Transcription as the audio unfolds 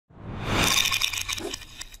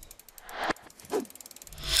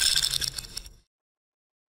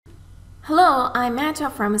Hello, I'm Mata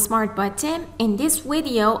from SmartBot team. In this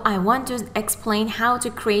video, I want to explain how to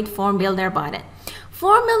create Form Builder button.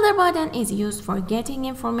 Form Builder button is used for getting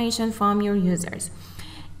information from your users.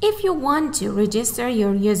 If you want to register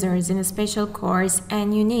your users in a special course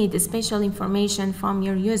and you need special information from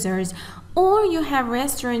your users, or you have a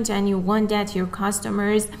restaurant and you want that your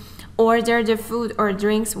customers order the food or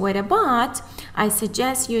drinks with a bot, I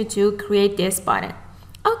suggest you to create this button.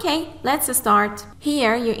 Okay, let's start.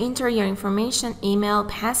 Here you enter your information, email,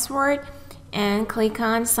 password, and click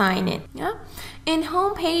on sign in. Yeah? In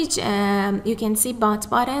home page, you can see bot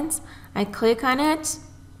buttons. I click on it,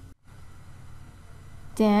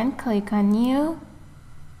 then click on new,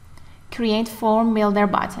 create form builder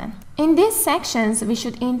button. In these sections, we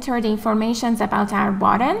should enter the information about our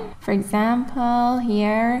button. For example,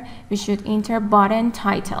 here we should enter button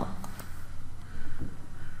title.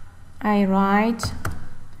 I write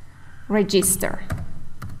register.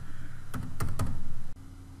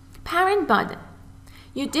 Parent button.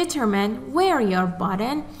 You determine where your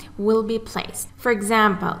button will be placed. For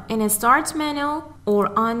example, in a start menu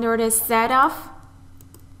or under the setup,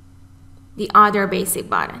 the other basic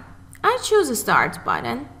button. I choose a start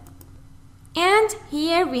button. And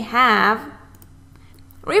here we have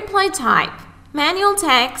reply type, manual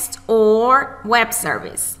text or web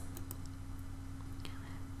service.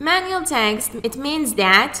 Manual text, it means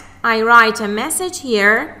that I write a message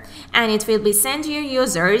here and it will be sent to your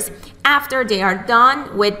users after they are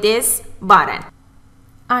done with this button.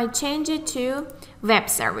 I change it to web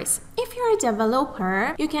service. If you're a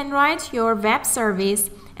developer, you can write your web service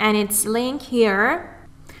and its link here.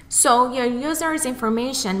 So your user's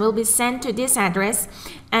information will be sent to this address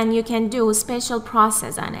and you can do a special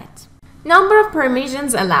process on it. Number of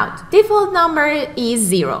permissions allowed. Default number is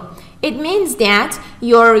 0. It means that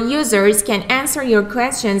your users can answer your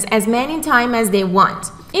questions as many times as they want.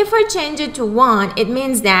 If I change it to 1, it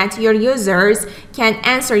means that your users can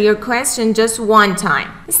answer your question just one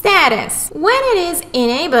time. Status. When it is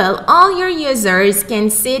enabled, all your users can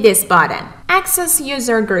see this button. Access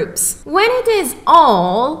user groups. When it is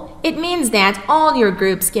all, it means that all your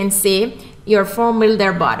groups can see your form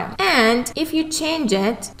builder button. And if you change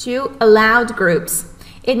it to allowed groups,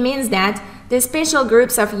 it means that the special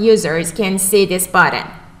groups of users can see this button.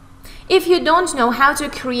 If you don't know how to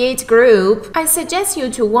create group, I suggest you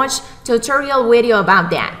to watch tutorial video about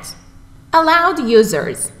that. Allowed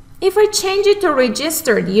users. If I change it to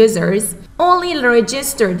registered users, only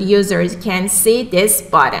registered users can see this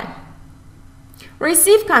button.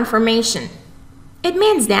 Receive confirmation. It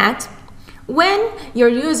means that when your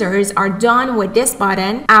users are done with this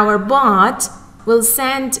button, our bot will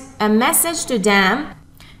send a message to them.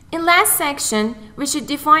 In last section, we should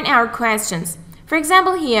define our questions. For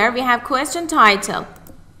example, here we have question title.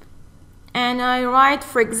 And I write,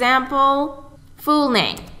 for example, full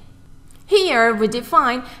name. Here we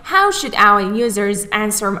define how should our users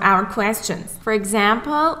answer our questions. For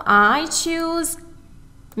example, I choose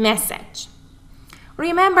message.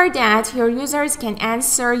 Remember that your users can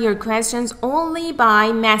answer your questions only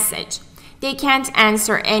by message. They can't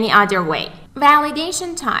answer any other way.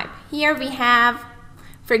 Validation type. Here we have,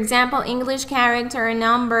 for example, English character,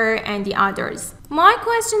 number, and the others. My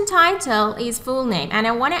question title is full name, and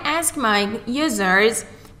I want to ask my users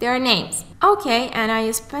their names. Okay, and I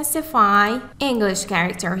specify English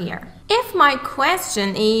character here. If my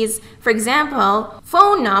question is, for example,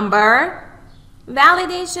 phone number,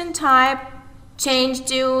 validation type, change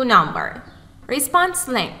to number. Response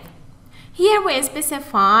length. Here we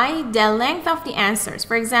specify the length of the answers.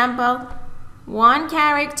 For example, 1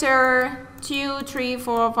 character, 2, 3,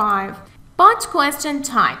 4, 5. Bot question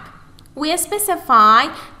type. We specify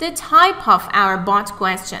the type of our bot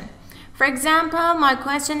question. For example, my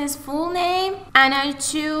question is full name and I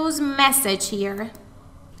choose message here.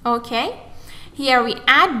 Okay. Here we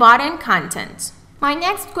add button content. My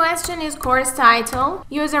next question is course title,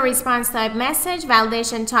 user response type message,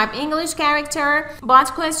 validation type English character,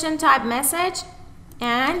 bot question type message,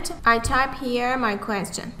 and I type here my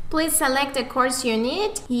question. Please select the course you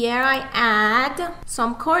need. Here I add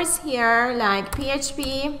some course here like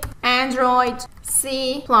PHP, Android,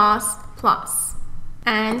 C++,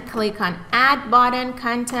 and click on add button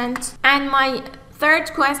content. And my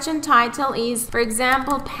third question title is, for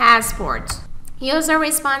example, passport. User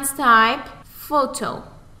response type photo.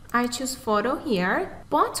 I choose photo here.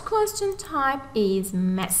 Bot question type is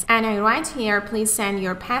mess. And I write here, please send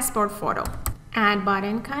your passport photo. Add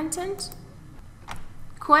button content.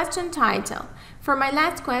 Question title. For my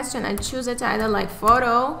last question, I choose a title like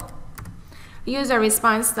photo. User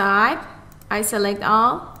response type. I select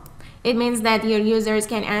all. It means that your users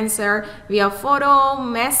can answer via photo,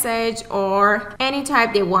 message, or any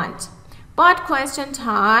type they want. Bot question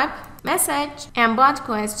type, message, and bot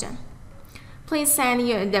question. Please send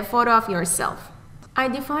you the photo of yourself. I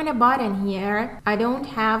define a button here. I don't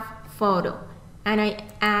have photo, and I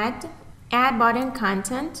add button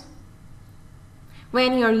content.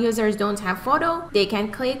 When your users don't have photo, they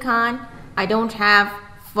can click on I don't have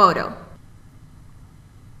photo.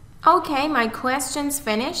 Okay, my question's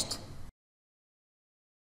finished.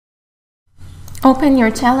 Open your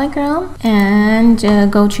Telegram and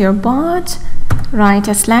go to your bot, write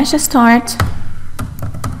a /start.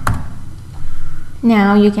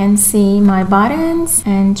 Now you can see my buttons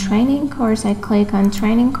and training course. I click on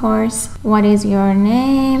training course. What is your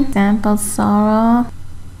name? Example Sarah.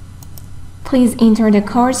 Please enter the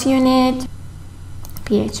course unit,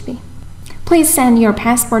 PHP. Please send your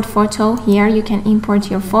passport photo. Here you can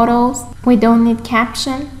import your photos. We don't need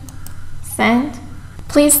caption. Send.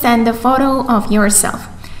 Please send the photo of yourself.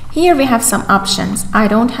 Here we have some options. I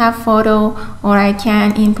don't have photo, or I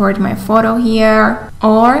can import my photo here,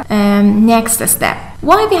 or next step.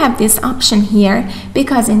 Why we have this option here?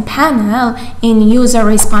 Because in panel, in user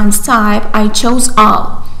response type, I chose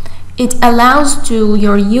all. It allows to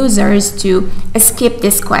your users to skip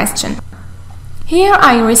this question. Here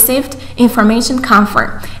I received information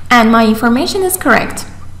confirm, and my information is correct.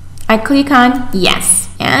 I click on yes,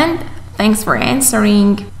 and thanks for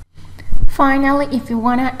answering. Finally, if you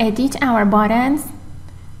want to edit our buttons,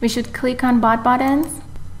 we should click on bot buttons.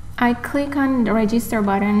 I click on the register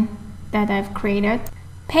button that I've created.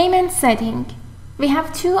 Payment setting. We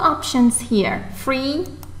have two options here, free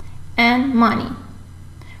and money.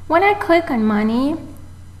 When I click on money,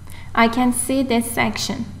 I can see this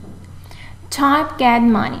section. Type get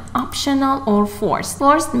money, optional or forced.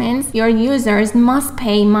 Forced means your users must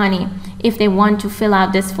pay money if they want to fill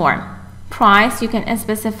out this form. Price, you can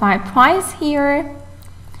specify price here.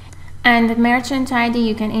 And merchant ID,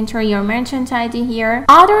 you can enter your merchant ID here.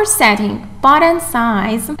 Other setting, button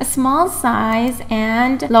size, small size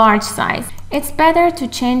and large size. It's better to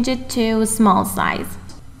change it to small size.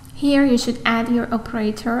 Here you should add your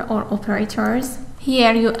operator or operators.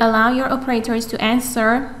 Here you allow your operators to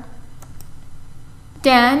answer.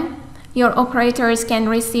 Then your operators can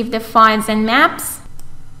receive the files and maps,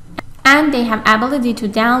 and they have ability to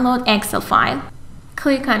download Excel file.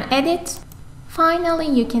 Click on edit. Finally,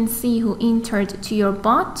 you can see who entered to your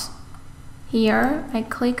bot. Here I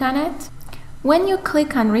click on it. When you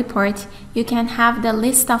click on report, you can have the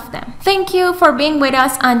list of them. Thank you for being with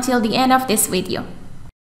us until the end of this video.